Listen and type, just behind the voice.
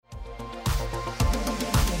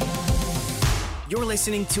You're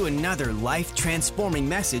listening to another life-transforming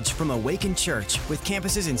message from Awaken Church with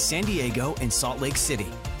campuses in San Diego and Salt Lake City.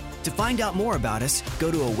 To find out more about us,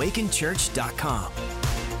 go to awakenchurch.com.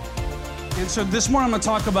 And so this morning I'm going to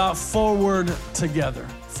talk about forward together.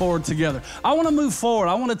 Forward together. I want to move forward.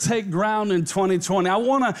 I want to take ground in 2020. I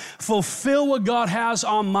want to fulfill what God has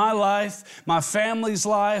on my life, my family's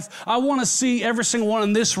life. I want to see every single one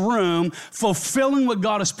in this room fulfilling what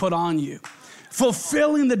God has put on you.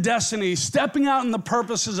 Fulfilling the destiny, stepping out in the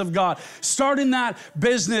purposes of God, starting that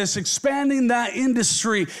business, expanding that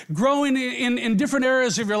industry, growing in different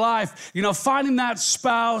areas of your life, finding that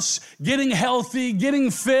spouse, getting healthy,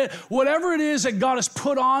 getting fit, whatever it is that God has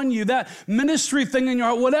put on you, that ministry thing in your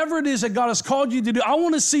heart, whatever it is that God has called you to do, I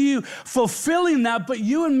want to see you fulfilling that, but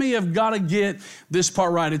you and me have got to get this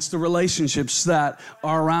part right. It's the relationships that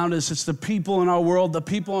are around us. It's the people in our world, the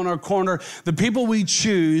people in our corner, the people we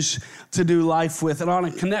choose to do life with. And on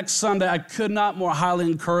a Connect Sunday, I could not more highly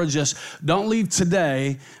encourage us, don't leave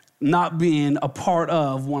today not being a part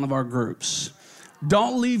of one of our groups.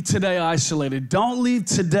 Don't leave today isolated. Don't leave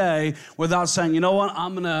today without saying, you know what,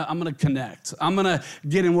 I'm gonna connect. I'm gonna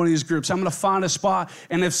get in one of these groups. I'm gonna find a spot.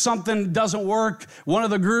 And if something doesn't work, one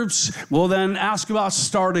of the groups, well then ask about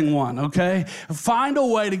starting one, okay? Find a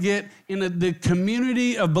way to get in the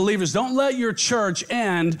community of believers. Don't let your church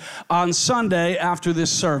end on Sunday after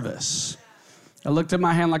this service. I looked at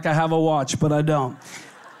my hand like I have a watch, but I don't.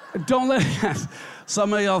 Don't let it.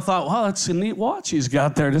 Some of y'all thought, wow, that's a neat watch he's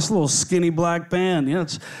got there. This little skinny black band. Yeah,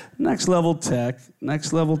 it's next level tech.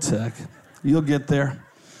 Next level tech. You'll get there.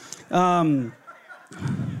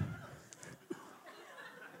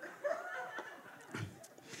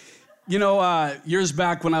 Years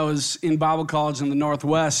back when I was in Bible college in the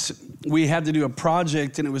Northwest, we had to do a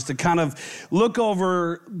project, and it was to kind of look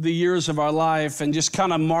over the years of our life and just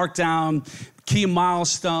kind of mark down key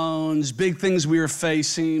milestones, big things we were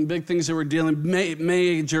facing, big things that we're dealing,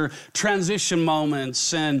 major transition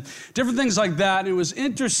moments, and different things like that. It was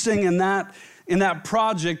interesting in that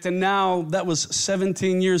project, and now that was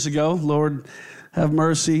 17 years ago. Lord, have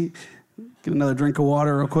mercy. Get another drink of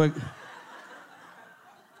water real quick.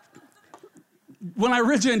 When I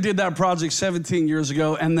originally did that project 17 years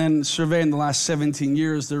ago and then surveying the last 17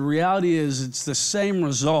 years, the reality is it's the same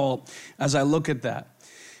result as I look at that.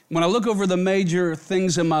 When I look over the major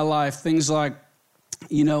things in my life, things like,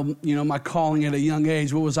 my calling at a young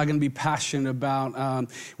age, what was I going to be passionate about?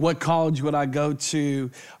 What college would I go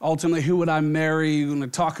to? Ultimately, who would I marry? When I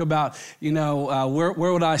talk about, where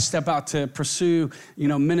would I step out to pursue,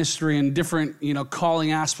 ministry and different,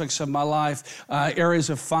 calling aspects of my life, areas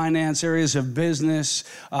of finance, areas of business,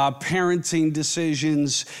 parenting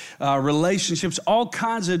decisions, relationships, all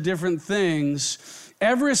kinds of different things.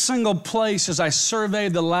 Every single place as I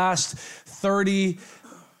surveyed the last 38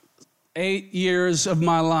 years of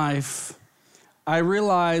my life, I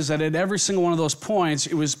realized that at every single one of those points,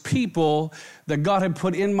 it was people that God had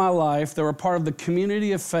put in my life that were part of the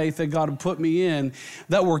community of faith that God had put me in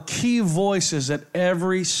that were key voices at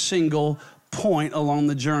every single point along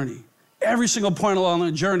the journey. Every single point along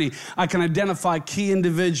the journey, I can identify key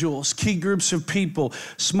individuals, key groups of people,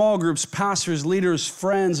 small groups, pastors, leaders,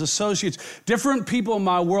 friends, associates, different people in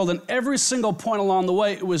my world. And every single point along the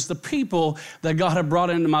way, it was the people that God had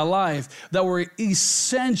brought into my life that were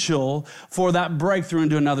essential for that breakthrough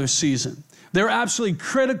into another season. They're absolutely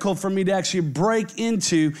critical for me to actually break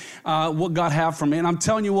into what God had for me. And I'm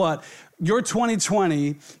telling you what, your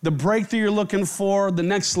 2020, the breakthrough you're looking for, the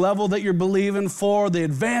next level that you're believing for, the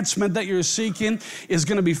advancement that you're seeking is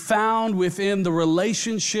going to be found within the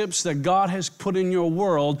relationships that God has put in your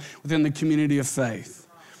world within the community of faith.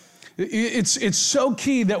 It's so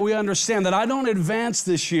key that we understand that I don't advance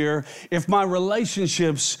this year if my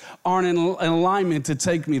relationships aren't in alignment to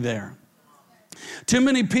take me there. Too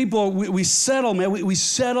many people, we settle, man. We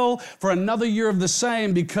settle for another year of the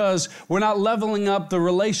same because we're not leveling up the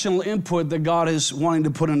relational input that God is wanting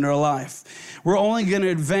to put in our life. We're only going to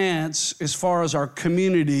advance as far as our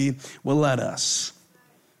community will let us.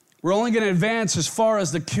 We're only going to advance as far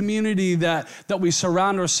as the community that we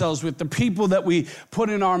surround ourselves with, the people that we put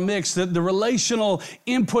in our mix, the relational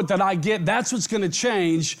input that I get, that's what's going to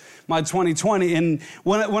change my 2020. And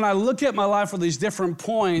when I look at my life for these different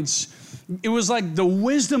points, it was like the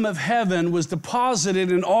wisdom of heaven was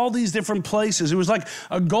deposited in all these different places. It was like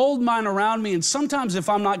a gold mine around me. And sometimes if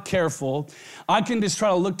I'm not careful, I can just try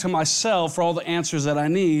to look to myself for all the answers that I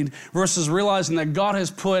need versus realizing that God has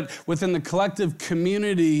put within the collective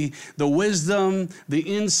community the wisdom, the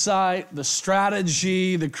insight, the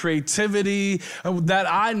strategy, the creativity that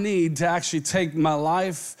I need to actually take my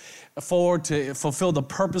life forward to fulfill the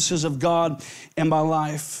purposes of God in my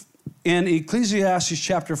life. In Ecclesiastes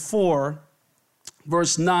chapter 4,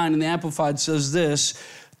 verse 9, in the Amplified says this,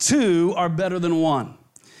 2 are better than 1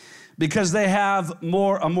 because they have a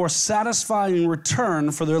more satisfying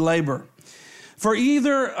return for their labor. For if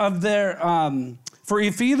either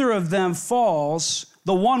of them falls,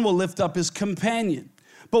 the one will lift up his companion.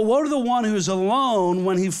 But woe to the one who is alone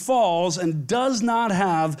when he falls and does not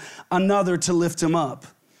have another to lift him up.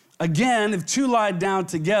 Again, if 2 lie down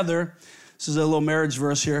together, this is a little marriage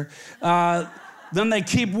verse here, then they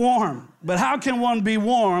keep warm. But how can one be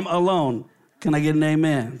warm alone? Can I get an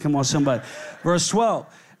amen? Come on, somebody. Verse 12.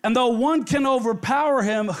 And though one can overpower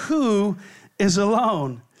him who is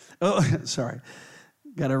alone. Oh, sorry.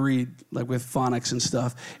 Got to read like with phonics and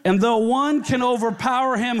stuff. And though one can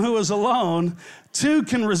overpower him who is alone, 2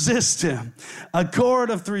 can resist him. A cord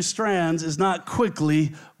of 3 strands is not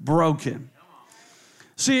quickly broken.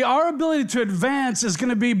 See, our ability to advance is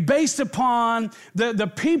going to be based upon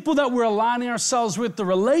the people that we're aligning ourselves with, the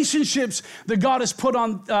relationships that God has put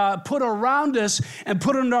around us and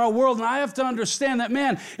put into our world. And I have to understand that,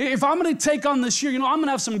 man, if I'm going to take on this year, I'm going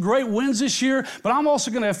to have some great wins this year, but I'm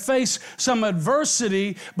also going to face some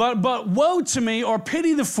adversity. But woe to me, or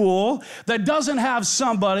pity the fool that doesn't have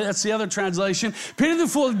somebody, that's the other translation, pity the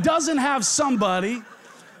fool that doesn't have somebody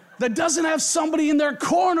in their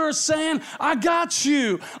corner saying, I got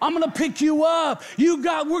you. I'm going to pick you up. We're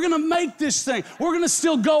going to make this thing. We're going to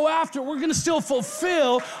still go after it. We're going to still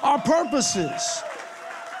fulfill our purposes.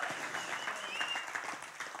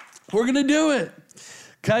 We're going to do it.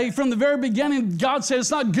 Okay, from the very beginning, God said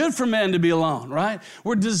it's not good for man to be alone, right?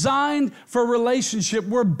 We're designed for a relationship.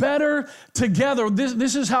 We're better together.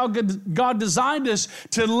 This is how God designed us,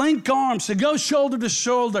 to link arms, to go shoulder to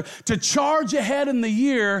shoulder, to charge ahead in the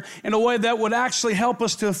year in a way that would actually help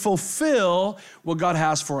us to fulfill what God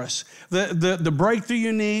has for us. The breakthrough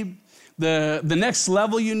you need, the next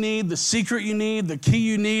level you need, the secret you need, the key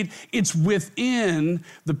you need, it's within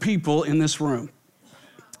the people in this room.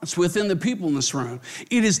 It's within the people in this room.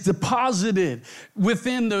 It is deposited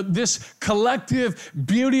within this collective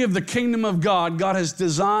beauty of the kingdom of God. God has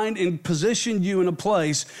designed and positioned you in a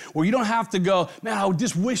place where you don't have to go, man, I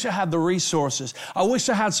just wish I had the resources. I wish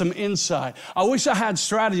I had some insight. I wish I had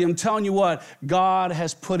strategy. I'm telling you what, God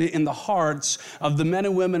has put it in the hearts of the men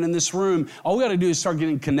and women in this room. All we got to do is start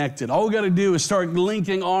getting connected. All we got to do is start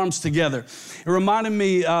linking arms together. It reminded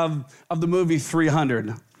me of the movie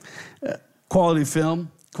 300. Quality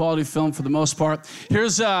film for the most part.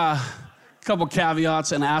 Here's a couple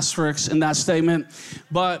caveats and asterisks in that statement.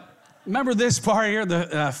 But remember this part here,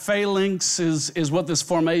 the phalanx is what this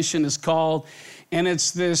formation is called. And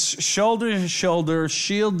it's this shoulder to shoulder,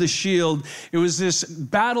 shield to shield. It was this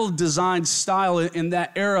battle design style in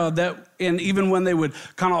that era and even when they would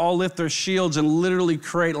kind of all lift their shields and literally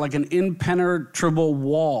create like an impenetrable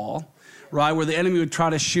wall, right, where the enemy would try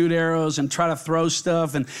to shoot arrows and try to throw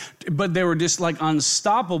stuff, but they were just like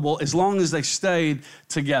unstoppable as long as they stayed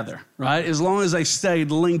together, right? As long as they stayed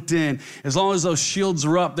linked in, as long as those shields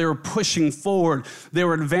were up, they were pushing forward, they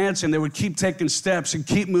were advancing, they would keep taking steps and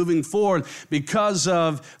keep moving forward because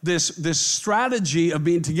of this strategy of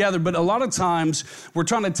being together. But a lot of times we're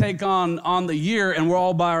trying to take on the year and we're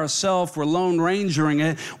all by ourselves, we're lone rangering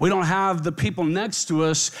it. We don't have the people next to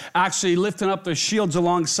us actually lifting up their shields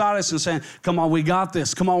alongside us and saying, come on, we got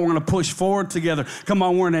this. Come on, we're going to push forward together. Come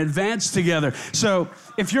on, we're going to advance together. So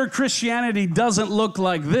if your Christianity doesn't look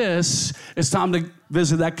like this, it's time to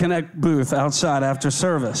visit that Connect booth outside after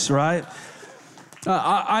service, right?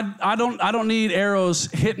 I don't need arrows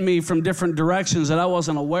hitting me from different directions that I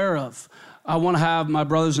wasn't aware of. I want to have my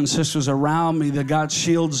brothers and sisters around me that got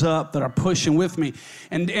shields up, that are pushing with me.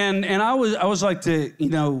 And I always like to,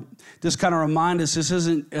 just kind of remind us, this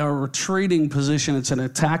isn't a retreating position, it's an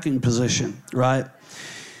attacking position, right?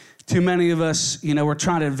 Too many of us, we're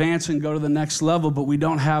trying to advance and go to the next level, but we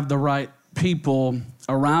don't have the right people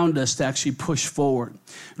around us to actually push forward.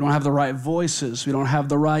 We don't have the right voices. We don't have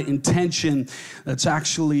the right intention that's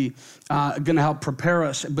actually going to help prepare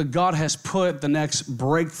us. But God has put the next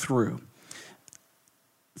breakthrough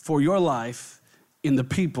for your life in the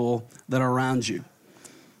people that are around you.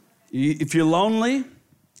 If you're lonely,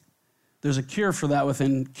 there's a cure for that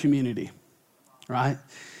within community, right?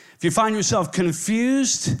 If you find yourself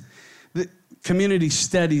confused, the community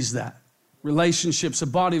steadies that. Relationships, the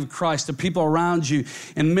body of Christ, the people around you,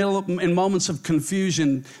 in moments of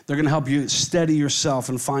confusion, they're going to help you steady yourself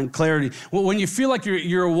and find clarity. Well, when you feel like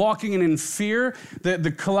you're walking in fear,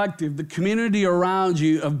 the collective, the community around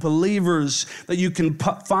you of believers that you can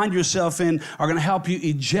find yourself in are going to help you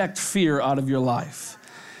eject fear out of your life.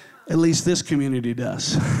 At least this community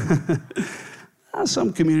does.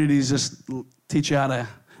 Some communities just teach you how to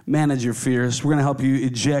manage your fears. We're going to help you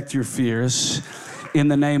eject your fears in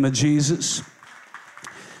the name of Jesus.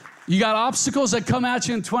 You got obstacles that come at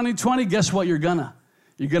you in 2020. Guess what? You're going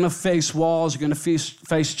to face walls. You're going to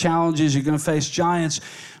face challenges. You're going to face giants.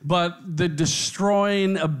 But the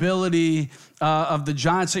destroying ability of the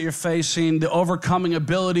giants that you're facing, the overcoming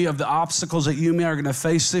ability of the obstacles that you may are going to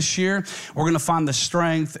face this year, we're going to find the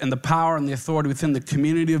strength and the power and the authority within the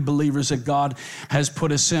community of believers that God has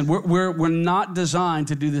put us in. We're not designed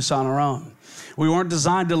to do this on our own. We weren't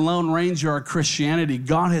designed to lone ranger our Christianity.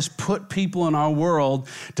 God has put people in our world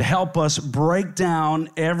to help us break down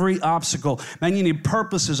every obstacle. Man, you need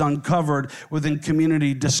purposes uncovered within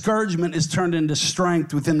community. Discouragement is turned into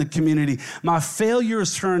strength within the community. My failure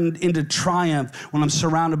is turned into triumph when I'm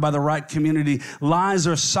surrounded by the right community. Lies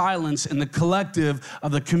are silenced in the collective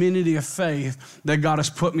of the community of faith that God has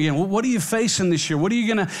put me in. What are you facing this year? What are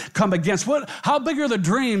you going to come against? How big are the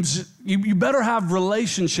dreams? You better have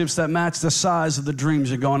relationships that match the size of the dreams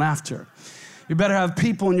you're going after. You better have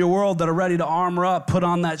people in your world that are ready to armor up, put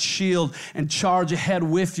on that shield, and charge ahead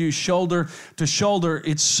with you, shoulder to shoulder.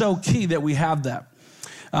 It's so key that we have that.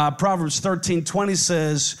 Proverbs 13:20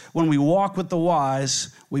 says, when we walk with the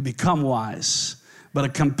wise, we become wise. But a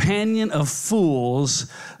companion of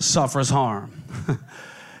fools suffers harm.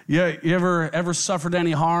 You ever suffered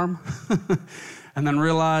any harm? And then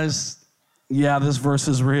realized, yeah, this verse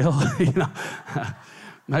is real.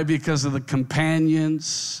 Maybe because of the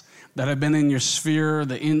companions that have been in your sphere,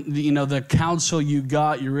 the counsel you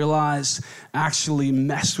got, you realized actually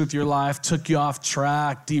messed with your life, took you off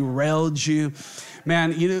track, derailed you.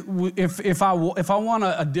 Man, if I want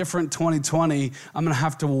a different 2020, I'm going to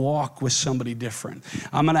have to walk with somebody different.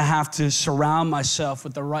 I'm going to have to surround myself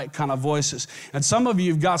with the right kind of voices. And some of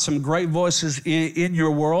you have got some great voices in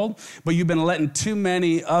your world, but you've been letting too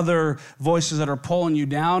many other voices that are pulling you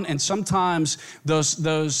down. And sometimes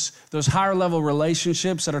those higher level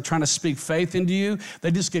relationships that are trying to speak faith into you,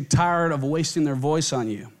 they just get tired of wasting their voice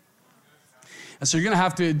on you. And so you're going to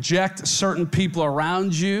have to eject certain people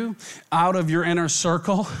around you out of your inner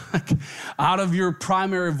circle, out of your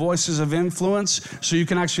primary voices of influence, so you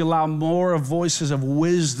can actually allow more of voices of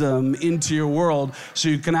wisdom into your world, so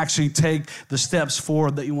you can actually take the steps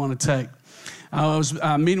forward that you want to take. I was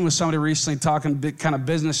meeting with somebody recently talking kind of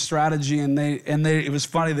business strategy, and it was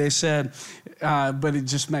funny. They said, but it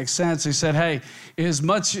just makes sense. They said, hey, as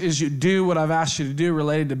much as you do what I've asked you to do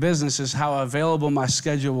related to business is how available my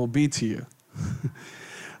schedule will be to you.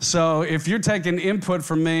 So if you're taking input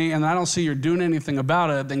from me and I don't see you're doing anything about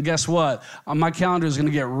it, then guess what? My calendar is going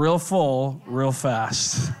to get real full real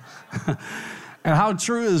fast. And how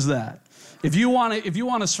true is that? If you want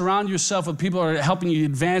to surround yourself with people that are helping you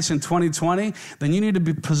advance in 2020, then you need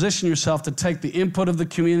to position yourself to take the input of the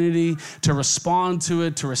community, to respond to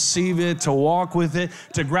it, to receive it, to walk with it,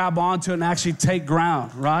 to grab onto it and actually take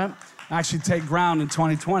ground, right? Actually take ground in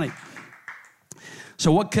 2020.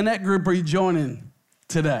 So what connect group are you joining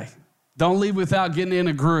today? Don't leave without getting in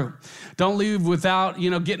a group. Don't leave without,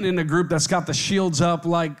 getting in a group that's got the shields up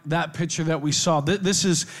like that picture that we saw. This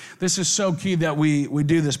is so key that we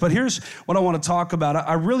do this. But here's what I want to talk about.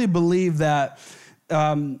 I really believe that,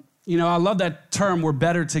 I love that term, we're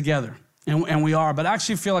better together. And we are. But I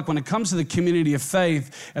actually feel like when it comes to the community of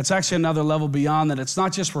faith, it's actually another level beyond that. It's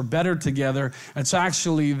not just we're better together. It's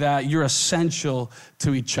actually that you're essential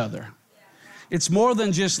to each other. It's more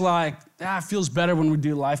than just like, it feels better when we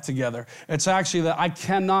do life together. It's actually that I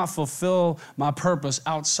cannot fulfill my purpose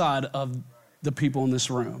outside of the people in this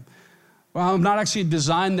room. Well, I'm not actually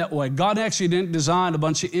designed that way. God actually didn't design a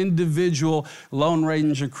bunch of individual Lone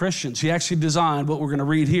Ranger Christians. He actually designed what we're going to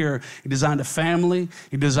read here. He designed a family.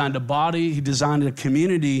 He designed a body. He designed a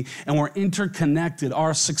community. And we're interconnected.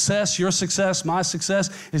 Our success, your success, my success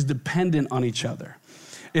is dependent on each other.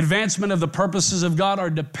 Advancement of the purposes of God are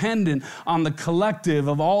dependent on the collective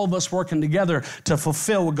of all of us working together to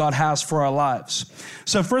fulfill what God has for our lives.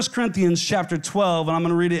 So 1 Corinthians chapter 12, and I'm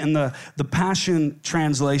going to read it in the Passion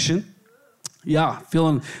Translation. Yeah,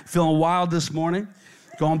 feeling wild this morning.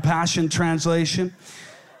 Going Passion Translation.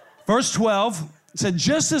 Verse 12, it said,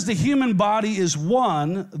 just as the human body is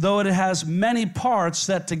one, though it has many parts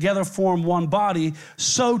that together form one body,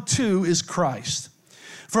 so too is Christ.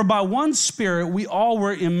 For by one Spirit we all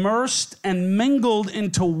were immersed and mingled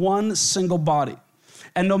into one single body.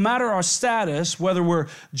 And no matter our status, whether we're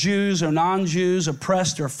Jews or non-Jews,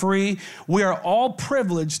 oppressed or free, we are all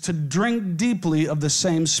privileged to drink deeply of the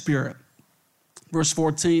same Spirit. Verse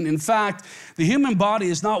 14, in fact, the human body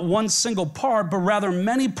is not one single part, but rather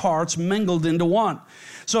many parts mingled into one.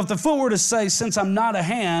 So if the foot were to say, since I'm not a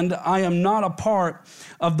hand, I am not a part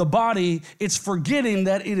of the body, it's forgetting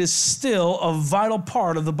that it is still a vital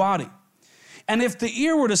part of the body. And if the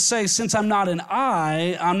ear were to say, since I'm not an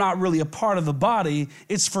eye, I'm not really a part of the body,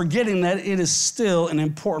 it's forgetting that it is still an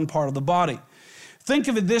important part of the body. Think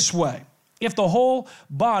of it this way. If the whole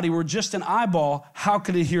body were just an eyeball, how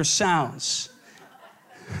could it hear sounds?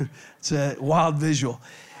 It's a wild visual.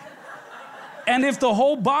 And if the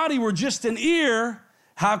whole body were just an ear,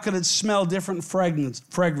 how could it smell different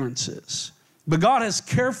fragrances? But God has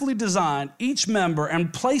carefully designed each member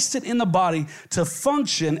and placed it in the body to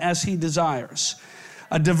function as he desires.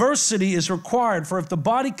 A diversity is required, for if the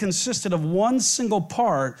body consisted of one single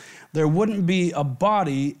part, there wouldn't be a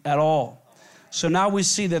body at all. So now we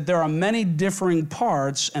see that there are many differing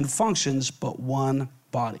parts and functions, but one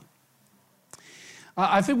body.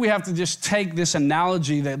 I think we have to just take this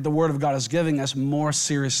analogy that the Word of God is giving us more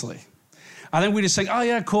seriously. I think we just think, oh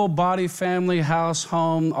yeah, cool, body, family, house,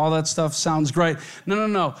 home, all that stuff sounds great.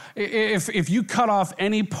 No. If you cut off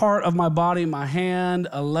any part of my body, my hand,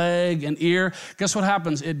 a leg, an ear, guess what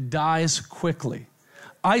happens? It dies quickly.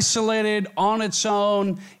 Isolated, on its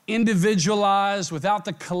own, individualized, without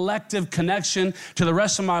the collective connection to the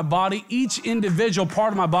rest of my body, each individual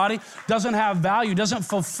part of my body doesn't have value, doesn't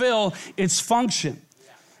fulfill its function.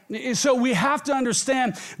 So we have to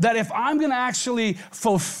understand that if I'm going to actually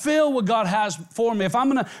fulfill what God has for me, if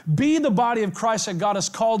I'm going to be the body of Christ that God has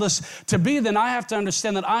called us to be, then I have to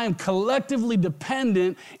understand that I am collectively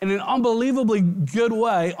dependent in an unbelievably good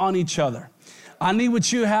way on each other. I need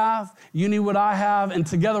what you have, you need what I have, and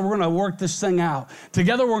together we're going to work this thing out.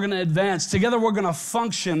 Together we're going to advance. Together we're going to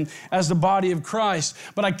function as the body of Christ.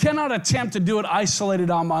 But I cannot attempt to do it isolated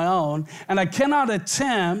on my own, and I cannot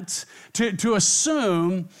attempt to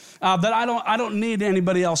assume that I don't need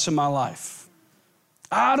anybody else in my life.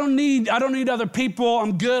 I don't need other people.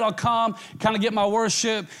 I'm good. I'll come, kind of get my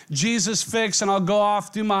worship, Jesus fix, and I'll go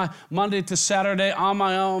off, do my Monday to Saturday on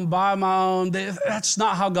my own, by my own. That's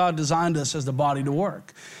not how God designed us as the body to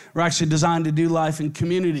work. We're actually designed to do life in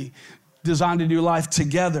community, designed to do life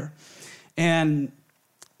together. And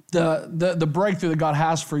the breakthrough that God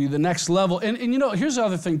has for you, the next level. And you know, here's the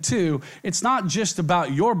other thing too. It's not just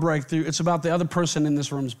about your breakthrough. It's about the other person in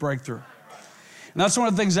this room's breakthrough. And that's one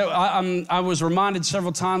of the things that I was reminded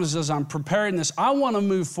several times as I'm preparing this. I want to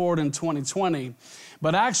move forward in 2020.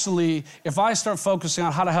 But actually, if I start focusing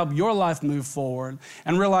on how to help your life move forward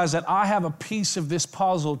and realize that I have a piece of this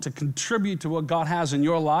puzzle to contribute to what God has in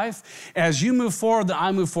your life, as you move forward, then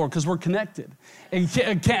I move forward because we're connected. And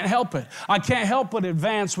you can't help it. I can't help but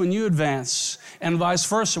advance when you advance and vice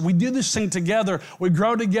versa. We do this thing together. We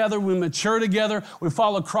grow together. We mature together. We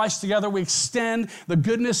follow Christ together. We extend the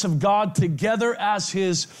goodness of God together as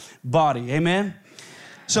his body. Amen?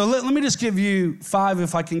 So let me just give you 5,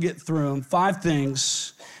 if I can get through them, 5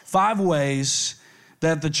 things, 5 ways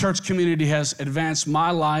that the church community has advanced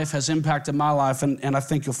my life, has impacted my life, and I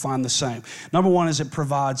think you'll find the same. Number 1 is it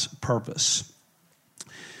provides purpose.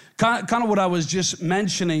 Kind of what I was just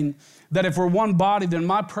mentioning, that if we're one body, then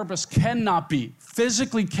my purpose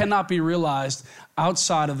physically cannot be realized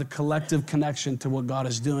outside of the collective connection to what God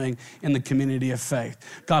is doing in the community of faith.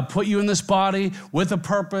 God put you in this body with a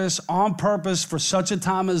purpose, on purpose, for such a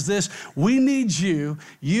time as this. We need you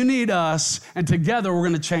need us, and together we're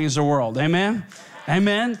going to change the world. Amen?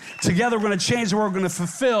 Amen. Together we're going to change the world. We're going to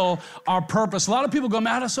fulfill our purpose. A lot of people go,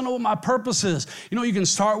 man, I just don't know what my purpose is. You know what you can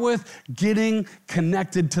start with? Getting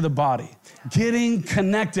connected to the body. Getting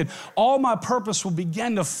connected. All my purpose will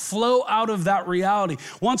begin to flow out of that reality.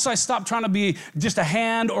 Once I stop trying to be just a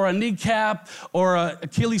hand or a kneecap or a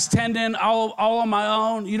Achilles tendon all on my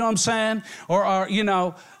own, you know what I'm saying? Or you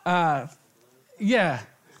know, the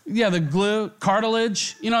glue,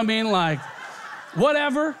 cartilage, you know what I mean? Like,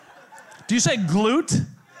 whatever. Do you say glute?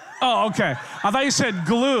 Oh, okay. I thought you said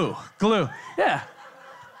glue. Glue. Yeah.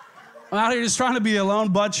 I'm out here just trying to be a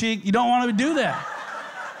lone butt cheek. You don't want to do that.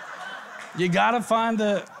 You got to find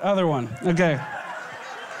the other one. Okay.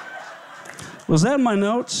 Was that in my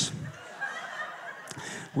notes?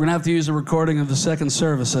 We're going to have to use a recording of the second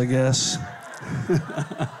service, I guess.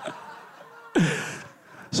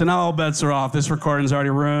 So now all bets are off. This recording's already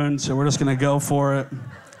ruined, so we're just going to go for it.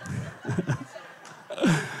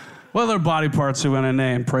 What other body parts we want to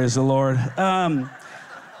name? Praise the Lord. You're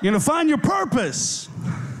going to find your purpose.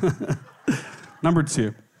 Number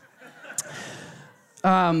 2.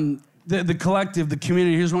 The collective, the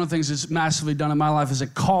community, here's one of the things that's massively done in my life is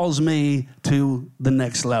it calls me to the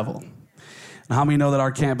next level. And how many know that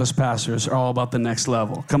our campus pastors are all about the next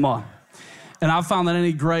level? Come on. And I found that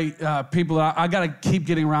any great people, I got to keep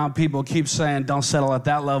getting around people, keep saying, don't settle at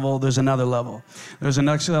that level. There's another level. There's a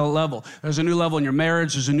next level. There's a new level in your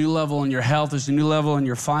marriage. There's a new level in your health. There's a new level in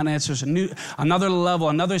your finances. There's another level,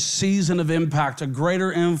 another season of impact, a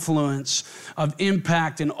greater influence of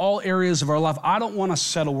impact in all areas of our life. I don't want to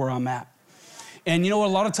settle where I'm at. And you know what?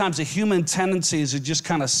 A lot of times the human tendency is to just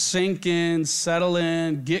kind of sink in, settle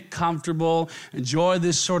in, get comfortable, enjoy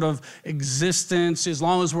this sort of existence. As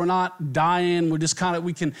long as we're not dying,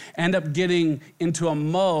 we can end up getting into a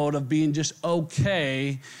mode of being just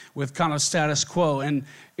okay with kind of status quo. And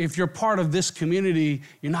if you're part of this community,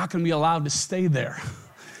 you're not going to be allowed to stay there.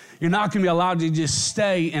 You're not going to be allowed to just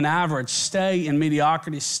stay in average, stay in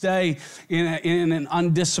mediocrity, stay in an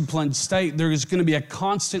undisciplined state. There is going to be a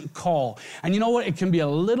constant call. And you know what? It can be a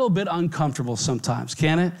little bit uncomfortable sometimes,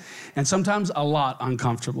 can it? And sometimes a lot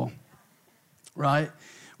uncomfortable, right?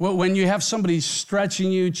 Well, when you have somebody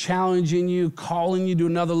stretching you, challenging you, calling you to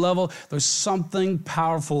another level, there's something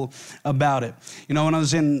powerful about it. You know, when I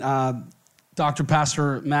was in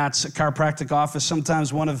Pastor Matt's chiropractic office,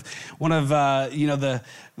 sometimes one of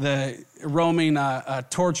the roaming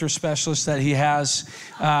torture specialists that he has,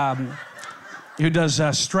 who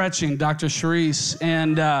does stretching, Dr. Charisse,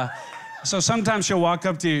 and so sometimes she'll walk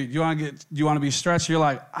up to you. Do you want to be stretched? You're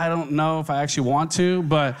like, I don't know if I actually want to,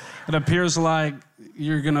 but it appears like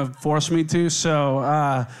you're gonna force me to.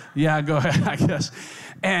 So yeah, go ahead, I guess.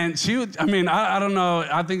 And I don't know.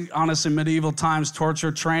 I think, honestly, medieval times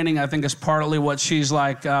torture training, I think is partly what she's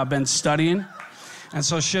been studying. And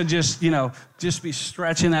so she'll just be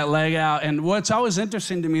stretching that leg out. And what's always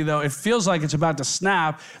interesting to me, though, it feels like it's about to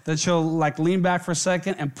snap, that she'll lean back for a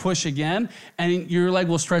second and push again, and your leg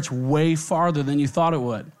will stretch way farther than you thought it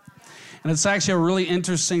would. And it's actually a really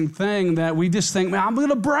interesting thing that we just think, man, I'm going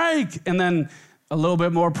to break. And then a little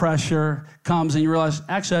bit more pressure comes and you realize,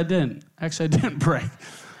 actually, I didn't break.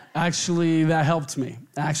 Actually, that helped me.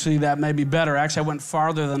 Actually, that made me better. Actually, I went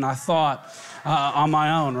farther than I thought on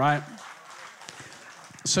my own, right?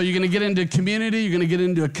 So you're going to get into community, you're going to get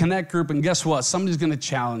into a connect group, and guess what? Somebody's going to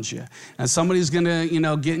challenge you, and somebody's going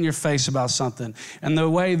to, get in your face about something. And the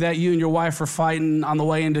way that you and your wife are fighting on the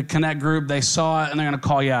way into connect group, they saw it, and they're going to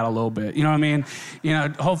call you out a little bit. You know what I mean?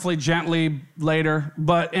 Hopefully gently later.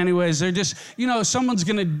 But anyways, they're just, someone's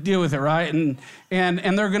going to deal with it, right? And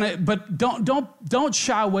they're going to, but don't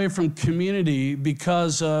shy away from community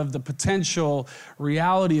because of the potential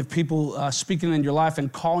reality of people speaking in your life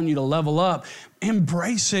and calling you to level up.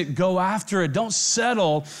 Embrace it, go after it. Don't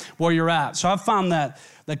settle where you're at. So I've found that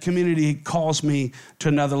community calls me to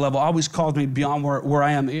another level, always calls me beyond where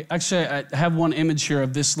I am. Actually, I have one image here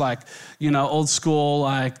of this old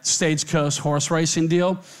school stagecoach horse racing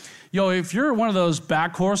deal. If you're one of those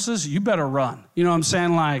back horses, you better run. You know what I'm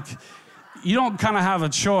saying? You don't kind of have a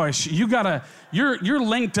choice. You're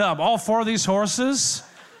linked up. All four of these horses,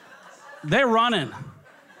 they're running.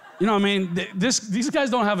 You know what I mean? These guys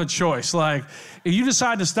don't have a choice. If you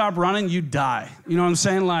decide to stop running, you die. You know what I'm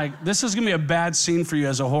saying? This is going to be a bad scene for you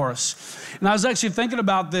as a horse. And I was actually thinking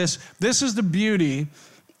about this. This is the beauty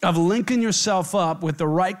of linking yourself up with the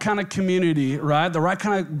right kind of community, right? The right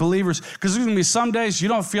kind of believers. Because there's going to be some days you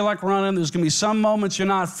don't feel like running. There's going to be some moments you're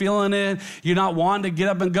not feeling it. You're not wanting to get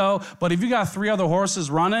up and go. But if you got 3 other horses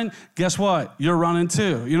running, guess what? You're running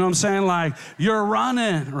too. You know what I'm saying? You're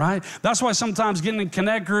running, right? That's why sometimes getting in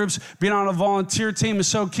connect groups, being on a volunteer team is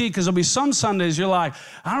so key, because there'll be some Sundays you're like,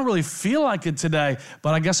 I don't really feel like it today,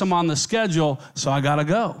 but I guess I'm on the schedule, so I got to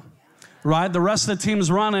go, right? The rest of the team's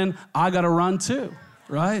running. I got to run too.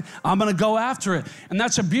 Right? I'm going to go after it. And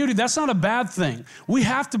that's a beauty. That's not a bad thing. We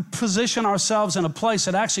have to position ourselves in a place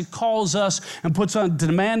that actually calls us and puts a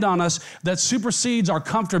demand on us that supersedes our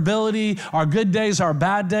comfortability, our good days, our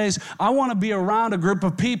bad days. I want to be around a group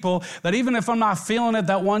of people that even if I'm not feeling it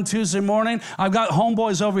that one Tuesday morning, I've got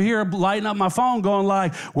homeboys over here lighting up my phone going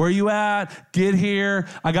where you at? Get here.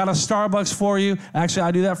 I got a Starbucks for you. Actually,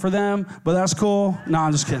 I do that for them, but that's cool. No,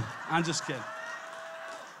 I'm just kidding.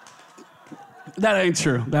 That ain't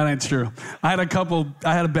true. I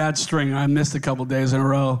had a bad string. I missed a couple days in a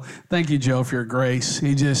row. Thank you, Joe, for your grace.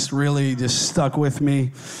 He just really stuck with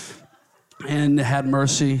me and had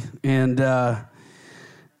mercy. And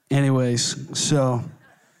anyways, so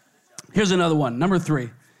here's another one. Number 3,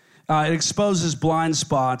 it exposes blind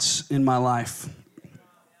spots in my life.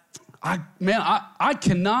 I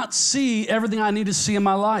cannot see everything I need to see in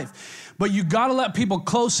my life, but you got to let people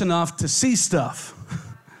close enough to see stuff.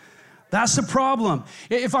 That's the problem.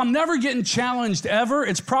 If I'm never getting challenged ever,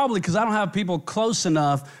 it's probably because I don't have people close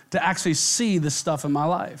enough to actually see the stuff in my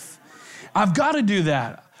life. I've got to do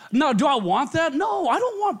that. No, do I want that? No, I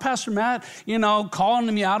don't want Pastor Matt,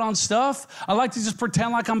 calling me out on stuff. I like to just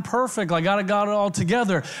pretend like I'm perfect, like I got it all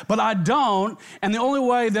together. But I don't, and the only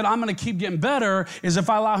way that I'm going to keep getting better is if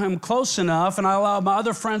I allow him close enough and I allow my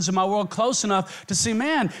other friends in my world close enough to see,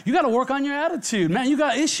 man, you got to work on your attitude. Man, you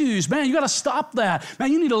got issues. Man, you got to stop that.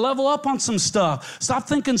 Man, you need to level up on some stuff. Stop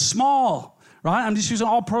thinking small, right? I'm just using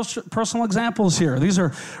all personal examples here. These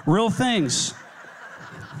are real things.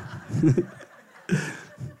 And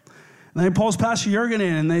then he pulls Pastor Jurgen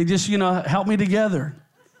in, and they just, help me together.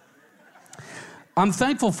 I'm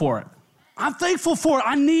thankful for it. I'm thankful for it.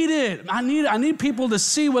 I need it. I need people to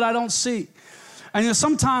see what I don't see. And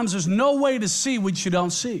sometimes there's no way to see what you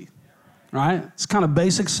don't see, right? It's kind of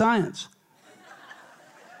basic science.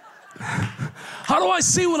 How do I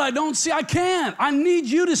see what I don't see? I can't. I need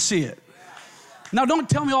you to see it. Now, don't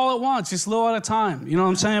tell me all at once, just a little at a time. You know what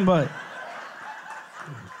I'm saying? But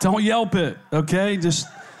don't yelp it, okay? Just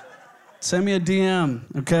send me a DM,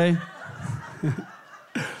 okay?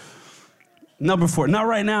 Number 4. Not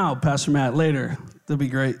right now, Pastor Matt. Later. That'd be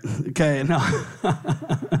great. Okay, no.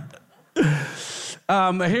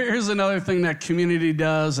 Here's another thing that community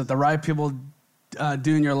does, that the right people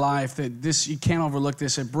do in your life, that you can't overlook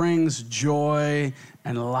this. It brings joy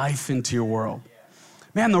and life into your world.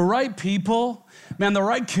 Man, the right people, man, the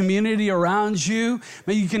right community around you,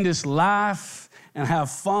 man, you can just laugh and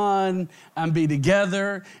have fun and be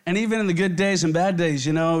together. And even in the good days and bad days,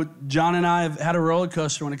 John and I have had a roller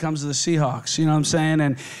coaster when it comes to the Seahawks, you know what I'm saying?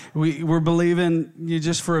 And we're believing you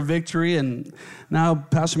just for a victory. And now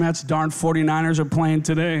Pastor Matt's darn 49ers are playing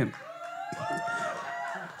today.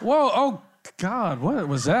 Whoa, oh God, what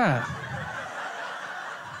was that?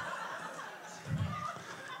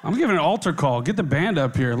 I'm giving an altar call. Get the band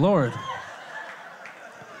up here, Lord.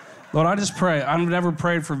 Lord, I just pray. I've never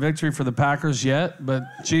prayed for victory for the Packers yet, but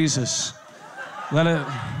Jesus, let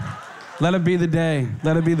it be the day.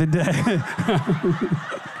 Let it be the day.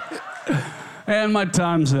 And my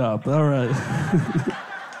time's up. All right.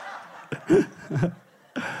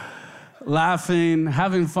 Laughing,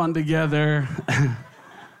 having fun together.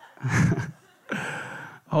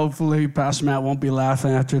 Hopefully, Pastor Matt won't be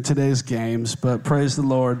laughing after today's games, but praise the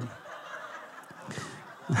Lord.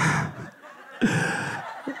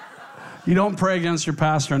 You don't pray against your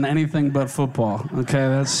pastor on anything but football, okay?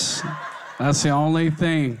 That's the only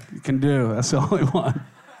thing you can do. That's the only one.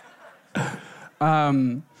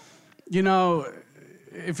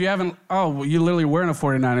 If you haven't, you're literally wearing a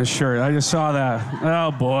 49ers shirt. I just saw that.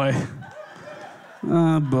 Oh, boy.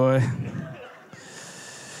 Oh, boy.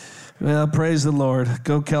 Well, praise the Lord.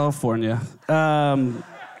 Go California.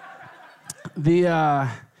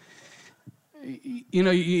 You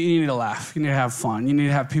need to laugh. You need to have fun. You need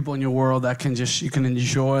to have people in your world that you can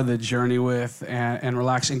enjoy the journey with and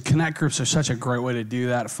relax. And connect groups are such a great way to do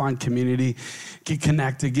that. Find community, get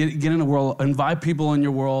connected, get in the world, invite people in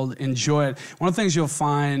your world, enjoy it. One of the things you'll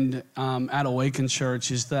find at Awaken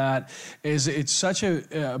Church is it's such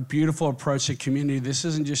a beautiful approach to community. This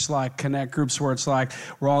isn't just like connect groups where it's like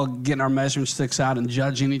we're all getting our measuring sticks out and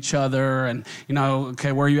judging each other and,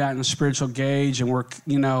 okay, where are you at in the spiritual gauge? And we're,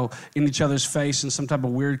 in each other's face in some type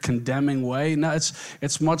of weird condemning way. No,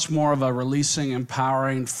 it's much more of a releasing,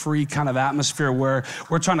 empowering, free kind of atmosphere where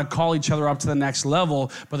we're trying to call each other up to the next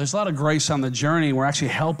level, but there's a lot of grace on the journey. We're actually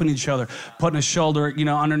helping each other, putting a shoulder,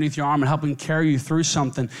 underneath your arm and helping carry you through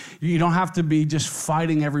something. You don't have to be just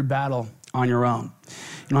fighting every battle on your own.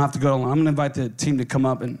 You don't have to go alone. I'm going to invite the team to come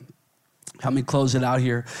up and help me close it out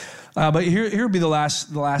here. But here would be the last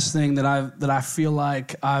thing that I feel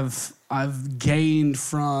like I've gained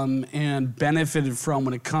from and benefited from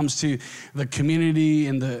when it comes to the community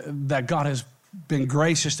and that God has been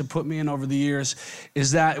gracious to put me in over the years,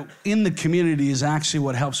 is that in the community is actually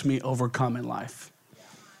what helps me overcome in life.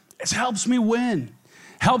 It helps me win.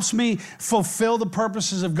 Helps me fulfill the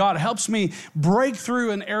purposes of God. It helps me break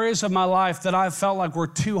through in areas of my life that I felt like were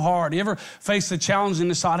too hard. You ever face the challenge and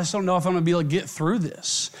decide, I just don't know if I'm going to be able to get through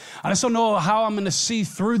this. I just don't know how I'm going to see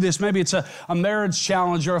through this. Maybe it's a marriage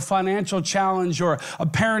challenge or a financial challenge or a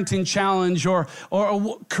parenting challenge or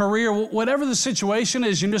a career, whatever the situation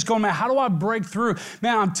is. You're just going, man, how do I break through?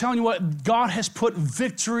 Man, I'm telling you what, God has put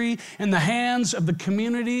victory in the hands of the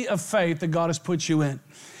community of faith that God has put you in.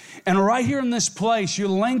 And right here in this place, you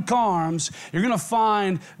link arms, you're going to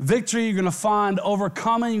find victory, you're going to find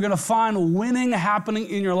overcoming, you're going to find winning happening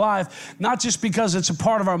in your life, not just because it's a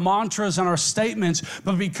part of our mantras and our statements,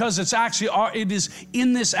 but because it is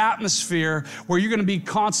in this atmosphere where you're going to be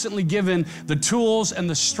constantly given the tools and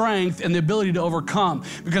the strength and the ability to overcome.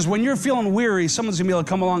 Because when you're feeling weary, someone's going to be able to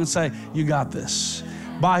come along and say, you got this.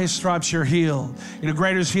 By his stripes you're healed.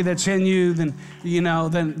 Greater is he that's in you than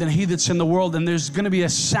he that's in the world. And there's going to be a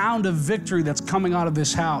sound of victory that's coming out of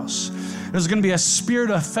this house. There's going to be a spirit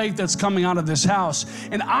of faith that's coming out of this house.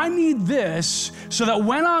 And I need this so that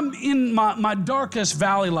when I'm in my darkest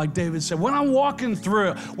valley, like David said, when I'm walking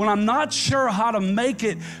through it, when I'm not sure how to make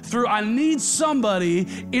it through, I need somebody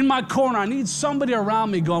in my corner. I need somebody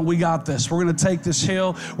around me going, we got this. We're going to take this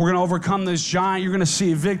hill. We're going to overcome this giant. You're going to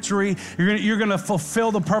see victory. You're going to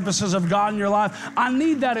fulfill the purposes of God in your life. I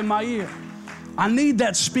need that in my ear. I need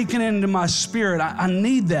that speaking into my spirit. I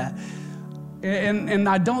need that. And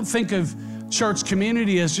I don't think of church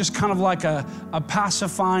community as just kind of like a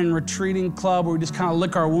pacifying, retreating club where we just kind of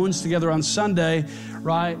lick our wounds together on Sunday,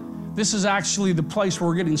 right? This is actually the place where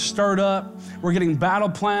we're getting stirred up. We're getting battle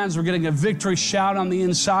plans. We're getting a victory shout on the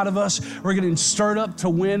inside of us. We're getting stirred up to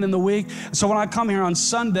win in the week. So when I come here on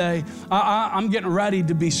Sunday, I'm getting ready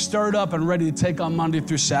to be stirred up and ready to take on Monday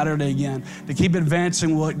through Saturday again, to keep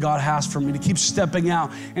advancing what God has for me, to keep stepping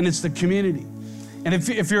out. And it's the community. And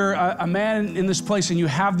if you're a man in this place and you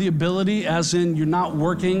have the ability, as in you're not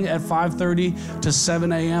working at 5:30 to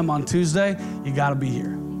 7 a.m. on Tuesday, you got to be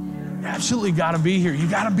here. You absolutely got to be here. You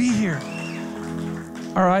got to be here.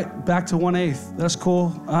 All right, back to 1/8. That's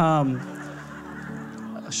cool. I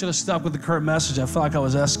should have stuck with the current message. I felt like I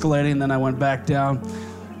was escalating, then I went back down.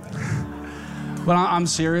 But I'm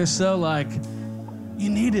serious though. Like,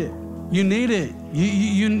 you need it. You need it.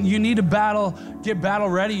 You need to battle, get battle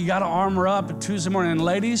ready. You got to armor up at Tuesday morning. And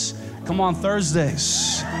ladies, come on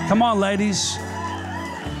Thursdays. Come on, ladies.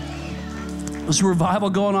 There's a revival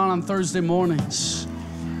going on Thursday mornings.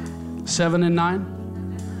 7 and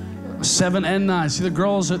 9. 7 and 9. See, the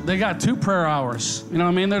girls, they got 2 prayer hours. You know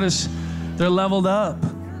what I mean? They're leveled up.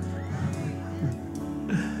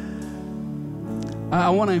 I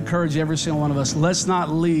want to encourage every single one of us. Let's not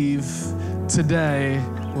leave today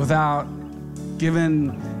without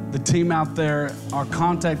giving the team out there our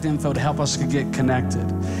contact info to help us get connected.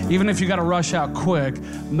 Even if you got to rush out quick,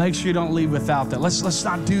 make sure you don't leave without that. Let's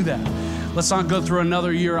not do that. Let's not go through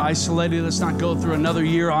another year isolated. Let's not go through another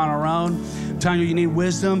year on our own. I'm telling you, you need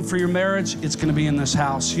wisdom for your marriage, it's going to be in this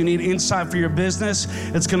house. You need insight for your business,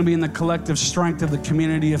 it's going to be in the collective strength of the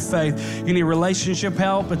community of faith. You need relationship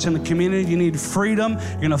help, it's in the community. You need freedom,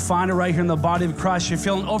 you're going to find it right here in the body of Christ. You're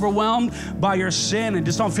feeling overwhelmed by your sin and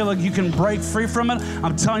just don't feel like you can break free from it.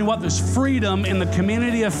 I'm telling you what, there's freedom in the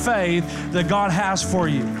community of faith that God has for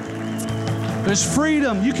you. There's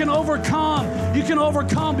freedom. You can overcome. You can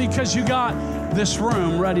overcome because you got this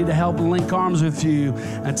room ready to help link arms with you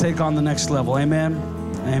and take on the next level. Amen?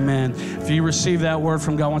 Amen. If you receive that word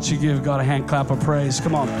from God, why don't you give God a hand clap of praise?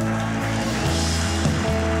 Come on.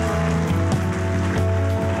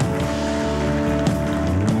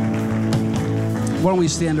 Why don't we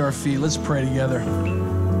stand to our feet? Let's pray together.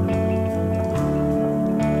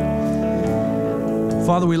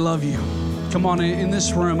 Father, we love you. Come on, in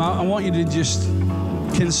this room, I want you to just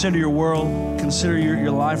consider your world, consider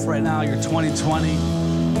your life right now, your 2020.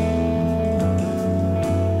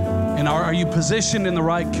 And are you positioned in the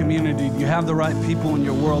right community? Do you have the right people in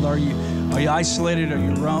your world? Are you isolated? Are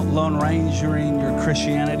you lone rangering your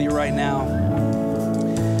Christianity right now?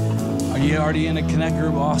 Are you already in a connect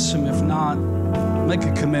group? Awesome. If not, make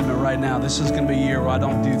a commitment right now. This is going to be a year where I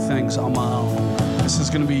don't do things on my own. This is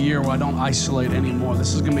going to be a year where I don't isolate anymore.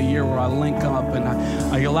 This is going to be a year where I link up and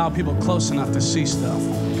I allow people close enough to see stuff.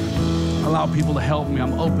 I allow people to help me.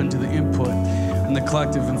 I'm open to the input and the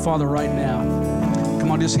collective. And Father, right now,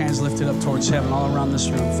 come on, just hands lifted up towards heaven all around this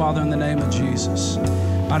room. Father, in the name of Jesus,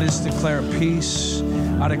 I just declare peace.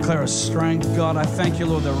 I declare a strength. God, I thank you,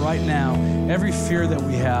 Lord, that right now, every fear that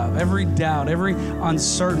we have, every doubt, every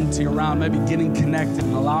uncertainty around maybe getting connected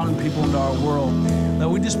and allowing people into our world, that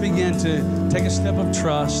we just begin to take a step of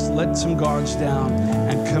trust, let some guards down,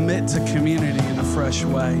 and commit to community in a fresh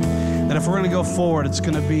way. That if we're going to go forward, it's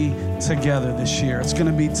going to be together this year. It's going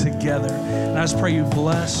to be together. And I just pray you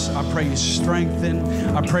bless. I pray you strengthen.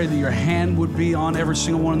 I pray that your hand would be on every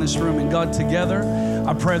single one in this room. And God, together,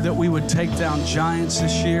 I pray that we would take down giants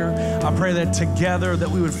this year. I pray that together that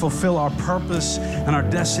we would fulfill our purpose and our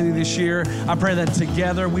destiny this year. I pray that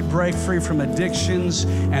together we break free from addictions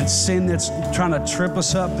and sin that's trying to trip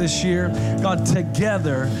us up this year. God,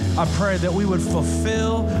 together, I pray that we would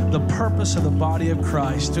fulfill the purpose of the body of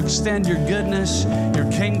Christ, to extend your goodness,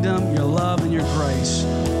 your kingdom, your love, and your grace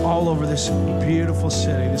all over this beautiful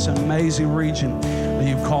city, this amazing region that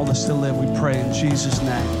you've called us to live. We pray in Jesus'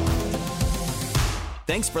 name.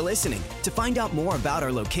 Thanks for listening. To find out more about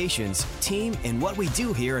our locations, team, and what we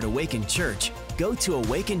do here at Awaken Church, go to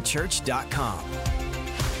awakenchurch.com.